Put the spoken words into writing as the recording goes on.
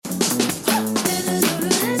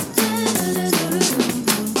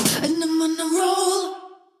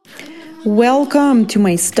Welcome to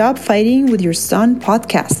my Stop Fighting with Your Son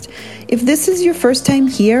podcast. If this is your first time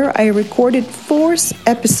here, I recorded 4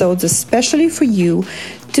 episodes especially for you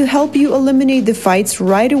to help you eliminate the fights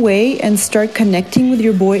right away and start connecting with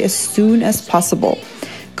your boy as soon as possible.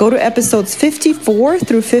 Go to episodes 54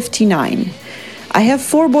 through 59. I have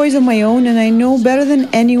 4 boys of my own, and I know better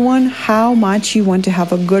than anyone how much you want to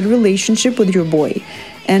have a good relationship with your boy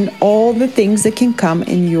and all the things that can come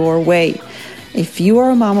in your way. If you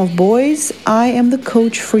are a mom of boys, I am the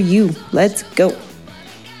coach for you. Let's go.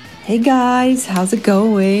 Hey guys, how's it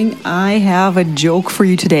going? I have a joke for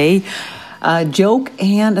you today. A joke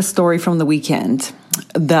and a story from the weekend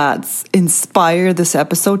that's inspired this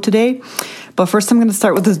episode today. But first I'm going to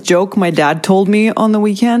start with this joke my dad told me on the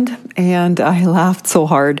weekend, and I laughed so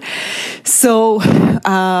hard. So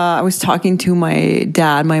I was talking to my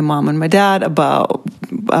dad, my mom, and my dad about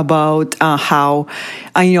how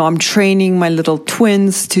I'm training my little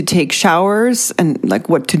twins to take showers and like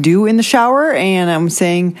what to do in the shower. And I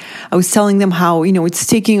was telling them how, it's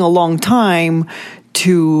taking a long time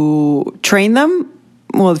to train them.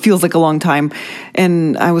 Well, it feels like a long time.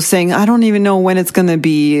 And I was saying, I don't even know when it's going to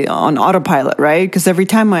be on autopilot, right? Because every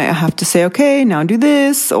time I have to say, okay, now do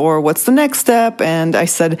this, or what's the next step? And I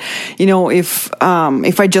said, if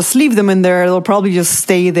I just leave them in there, they'll probably just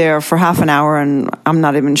stay there for half an hour, and I'm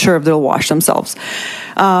not even sure if they'll wash themselves.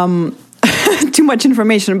 Too much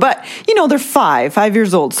information. But, they're 5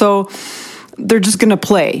 years old. So they're just going to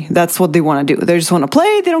play. That's what they want to do. They just want to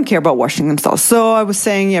play. They don't care about washing themselves. So I was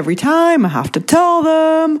saying every time I have to tell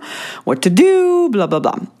them what to do, blah, blah,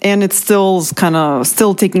 blah. And it's still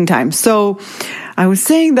taking time. So I was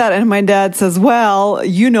saying that, and my dad says, well,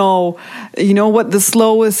 you know what the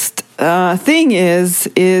slowest thing is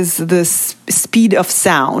the speed of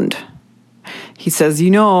sound. He says,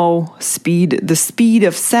 the speed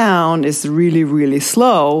of sound is really, really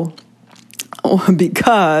slow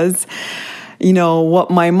because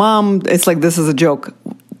what my mom, it's like, this is a joke.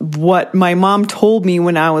 What my mom told me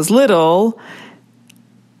when I was little,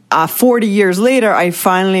 40 years later, I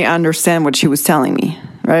finally understand what she was telling me,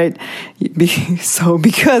 right? So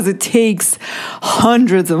because it takes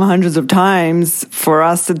hundreds of times for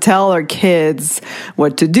us to tell our kids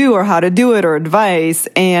what to do or how to do it or advice,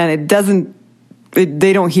 and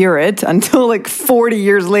they don't hear it until like 40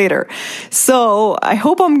 years later. So I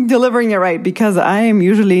hope I'm delivering it right, because I am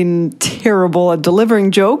usually terrible at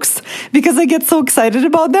delivering jokes because I get so excited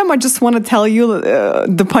about them. I just want to tell you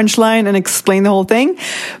the punchline and explain the whole thing.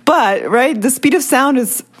 But, right, the speed of sound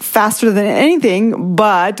is faster than anything.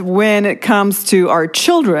 But when it comes to our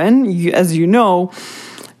children, as you know,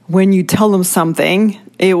 when you tell them something,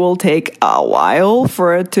 it will take a while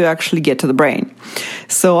for it to actually get to the brain.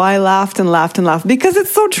 So I laughed and laughed and laughed because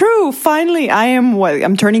it's so true. Finally,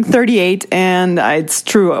 I'm turning 38, and it's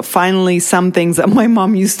true. Finally, some things that my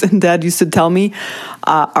mom and dad used to tell me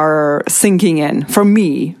are sinking in for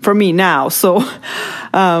me now. So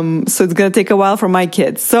it's going to take a while for my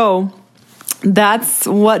kids. So that's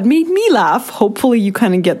what made me laugh. Hopefully you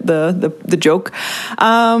kind of get the joke.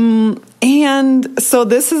 And so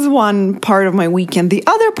this is one part of my weekend. The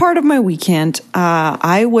other part of my weekend,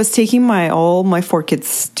 I was taking all my 4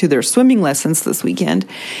 kids to their swimming lessons this weekend.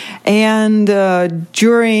 And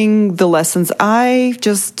during the lessons, I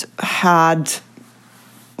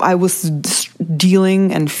was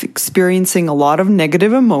dealing and experiencing a lot of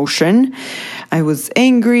negative emotion. I was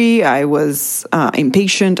angry, I was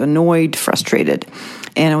impatient, annoyed, frustrated.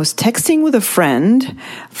 And I was texting with a friend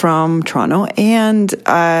from Toronto, and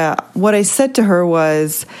what I said to her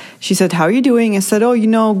was, she said, how are you doing? I said,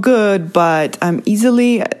 good, but I'm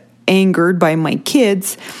easily angered by my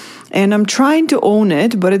kids, and I'm trying to own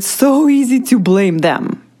it, but it's so easy to blame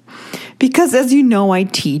them. Because as you know, I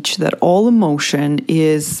teach that all emotion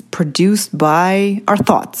is produced by our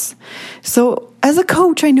thoughts. So as a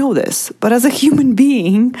coach, I know this, but as a human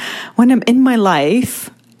being, when I'm in my life,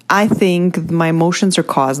 I think my emotions are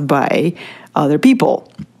caused by other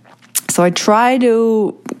people. So I try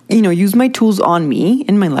to, use my tools on me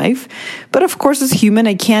in my life. But of course, as human,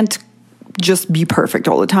 I can't just be perfect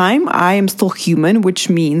all the time. I am still human, which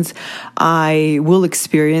means I will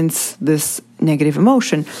experience this negative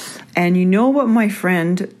emotion. And you know what my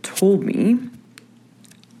friend told me?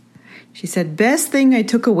 She said, best thing I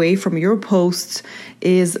took away from your posts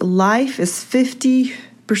is life is 50%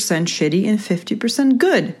 shitty and 50%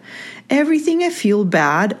 good. Everything I feel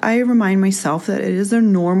bad, I remind myself that it is a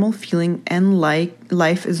normal feeling and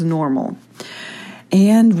life is normal.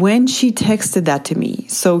 And when she texted that to me,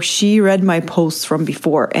 so she read my posts from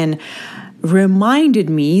before, and reminded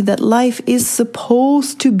me that life is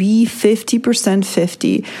supposed to be 50%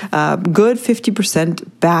 50, good, 50%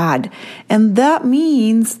 bad. And that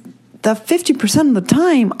means that 50% of the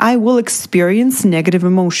time I will experience negative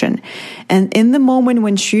emotion. And in the moment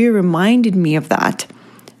when she reminded me of that,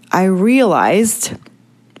 I realized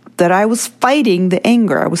that I was fighting the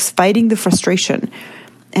anger, I was fighting the frustration.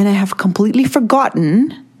 And I have completely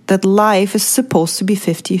forgotten that life is supposed to be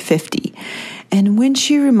 50-50. And when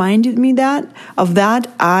she reminded me of that,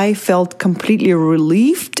 I felt completely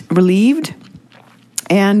relieved.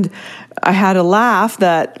 And I had a laugh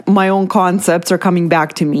that my own concepts are coming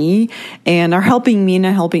back to me and are helping me and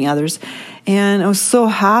helping others. And I was so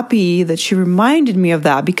happy that she reminded me of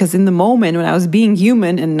that, because in the moment when I was being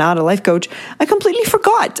human and not a life coach, I completely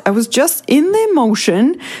forgot. I was just in the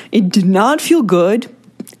emotion. It did not feel good.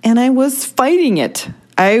 And I was fighting it.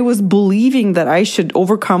 I was believing that I should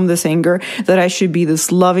overcome this anger, that I should be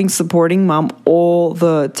this loving, supporting mom all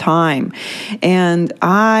the time. And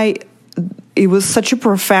it was such a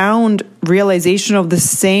profound realization of the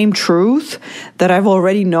same truth that I've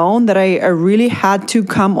already known, that I really had to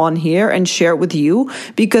come on here and share it with you,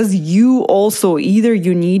 because you also, either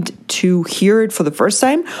you need to hear it for the first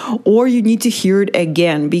time or you need to hear it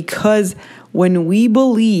again, because when we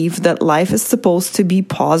believe that life is supposed to be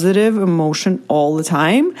positive emotion all the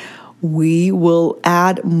time, we will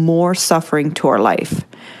add more suffering to our life.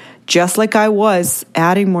 Just like I was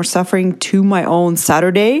adding more suffering to my own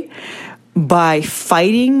Saturday by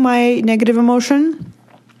fighting my negative emotion,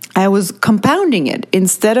 I was compounding it.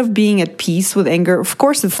 Instead of being at peace with anger, of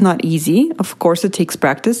course it's not easy. Of course it takes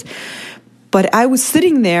practice. But I was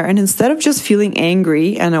sitting there, and instead of just feeling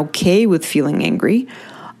angry and okay with feeling angry,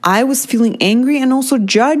 I was feeling angry and also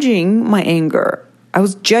judging my anger. I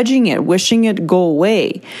was judging it, wishing it go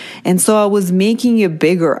away. And so I was making it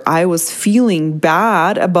bigger. I was feeling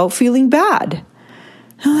bad about feeling bad.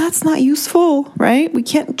 Now that's not useful, right? We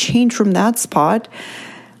can't change from that spot.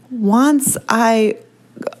 Once I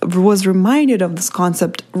was reminded of this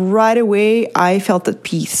concept, right away I felt at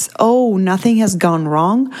peace. Oh, nothing has gone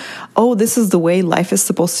wrong. Oh, this is the way life is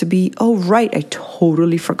supposed to be. Oh, right, I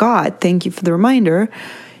totally forgot. Thank you for the reminder.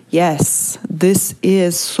 Yes, this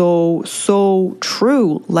is so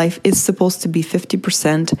true. Life is supposed to be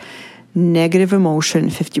 50% negative emotion,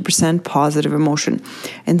 50% positive emotion.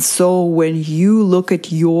 And so when you look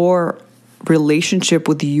at your relationship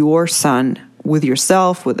with your son, with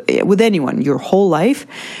yourself, with anyone, your whole life,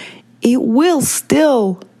 it will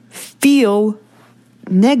still feel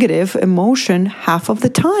negative emotion half of the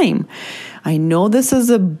time. I know this is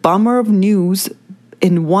a bummer of news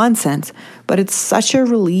in one sense, but it's such a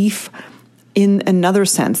relief in another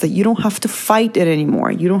sense that you don't have to fight it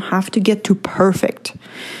anymore. You don't have to get to perfect.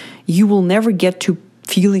 You will never get to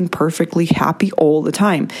feeling perfectly happy all the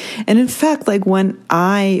time. And in fact, like when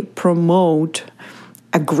I promote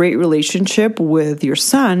a great relationship with your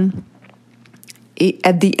son,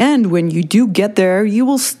 at the end, when you do get there,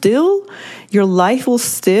 your life will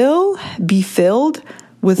still be filled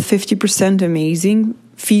with 50% amazing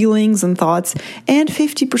feelings and thoughts and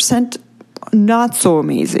 50% not so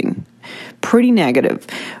amazing, pretty negative.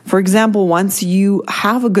 For example, once you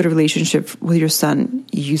have a good relationship with your son,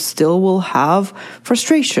 you still will have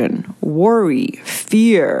frustration, worry,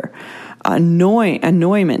 fear,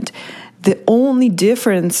 annoyment. The only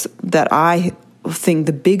difference that I think,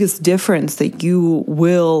 the biggest difference that you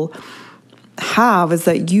will have, is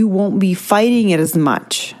that you won't be fighting it as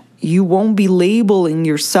much. You won't be labeling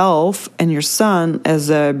yourself and your son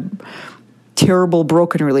as a terrible,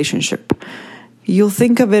 broken relationship. You'll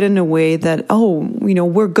think of it in a way that,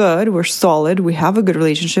 we're good, we're solid, we have a good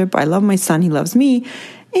relationship, I love my son, he loves me,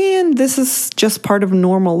 and this is just part of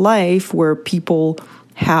normal life where people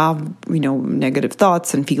have, negative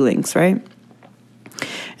thoughts and feelings, right?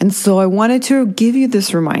 And so I wanted to give you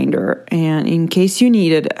this reminder, and in case you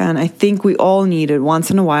need it, and I think we all need it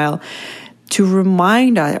once in a while, to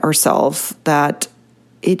remind ourselves that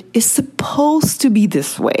it is supposed to be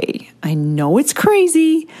this way. I know it's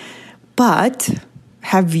crazy, but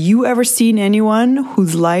have you ever seen anyone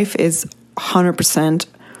whose life is 100%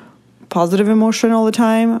 positive emotion all the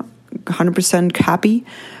time, 100% happy?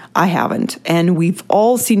 I haven't. And we've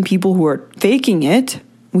all seen people who are faking it.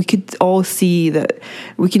 We could all see that,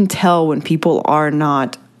 we can tell when people are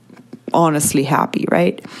not honestly happy,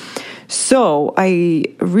 right? So I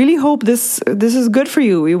really hope this is good for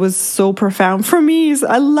you. It was so profound for me.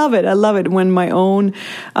 I love it. I love it when my own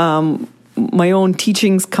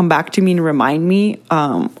teachings come back to me and remind me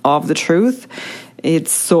of the truth.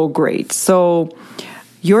 It's so great. So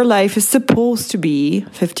your life is supposed to be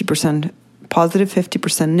 50% positive,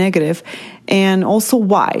 50% negative. And also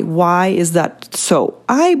why? Why is that so?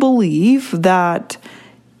 I believe that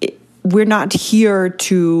we're not here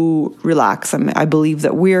to relax. I believe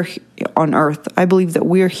that we're on earth. I believe that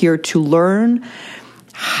we're here to learn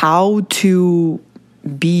how to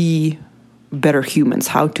be better humans,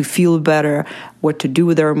 how to feel better, what to do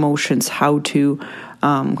with our emotions, how to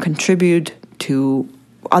contribute to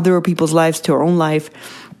other people's lives, to our own life.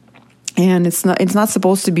 And it's not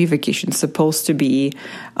supposed to be vacation. It's supposed to be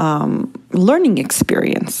learning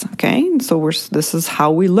experience. Okay, so this is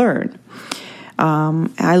how we learn.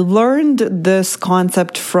 I learned this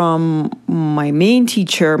concept from my main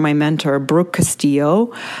teacher, my mentor, Brooke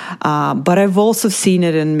Castillo, but I've also seen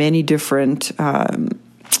it in many different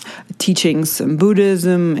teachings in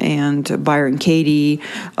Buddhism and Byron Katie.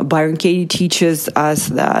 Byron Katie teaches us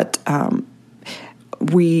that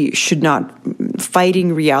we should not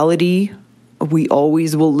fighting reality. We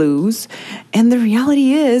always will lose. And the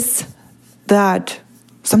reality is that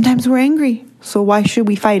sometimes we're angry. So why should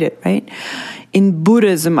we fight it, right? In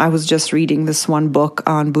Buddhism, I was just reading this one book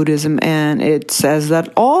on Buddhism, and it says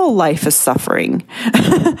that all life is suffering.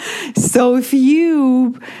 So if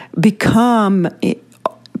you become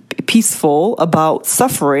peaceful about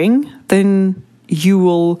suffering, then you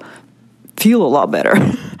will feel a lot better,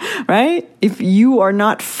 right? If you are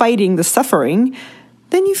not fighting the suffering,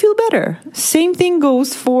 then you feel better. Same thing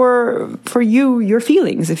goes for you, your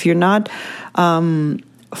feelings. If you're not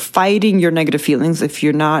fighting your negative feelings, if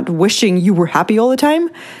you're not wishing you were happy all the time,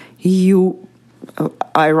 you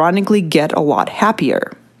ironically get a lot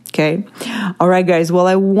happier. Okay. All right, guys. Well,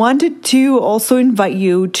 I wanted to also invite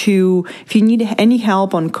you to, if you need any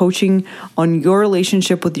help on coaching on your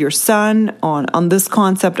relationship with your son, on this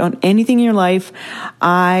concept, on anything in your life,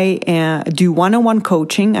 I do one-on-one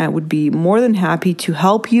coaching. I would be more than happy to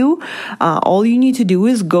help you. All you need to do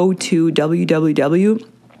is go to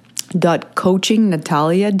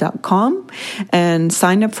www.coachingnatalia.com and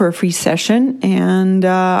sign up for a free session, and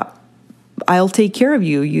I'll take care of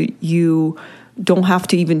you. You don't have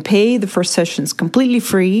to even pay. The first session is completely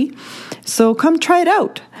free. So come try it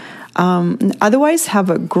out. Otherwise, have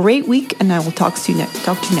a great week, and I will talk to you next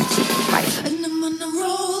week. Bye.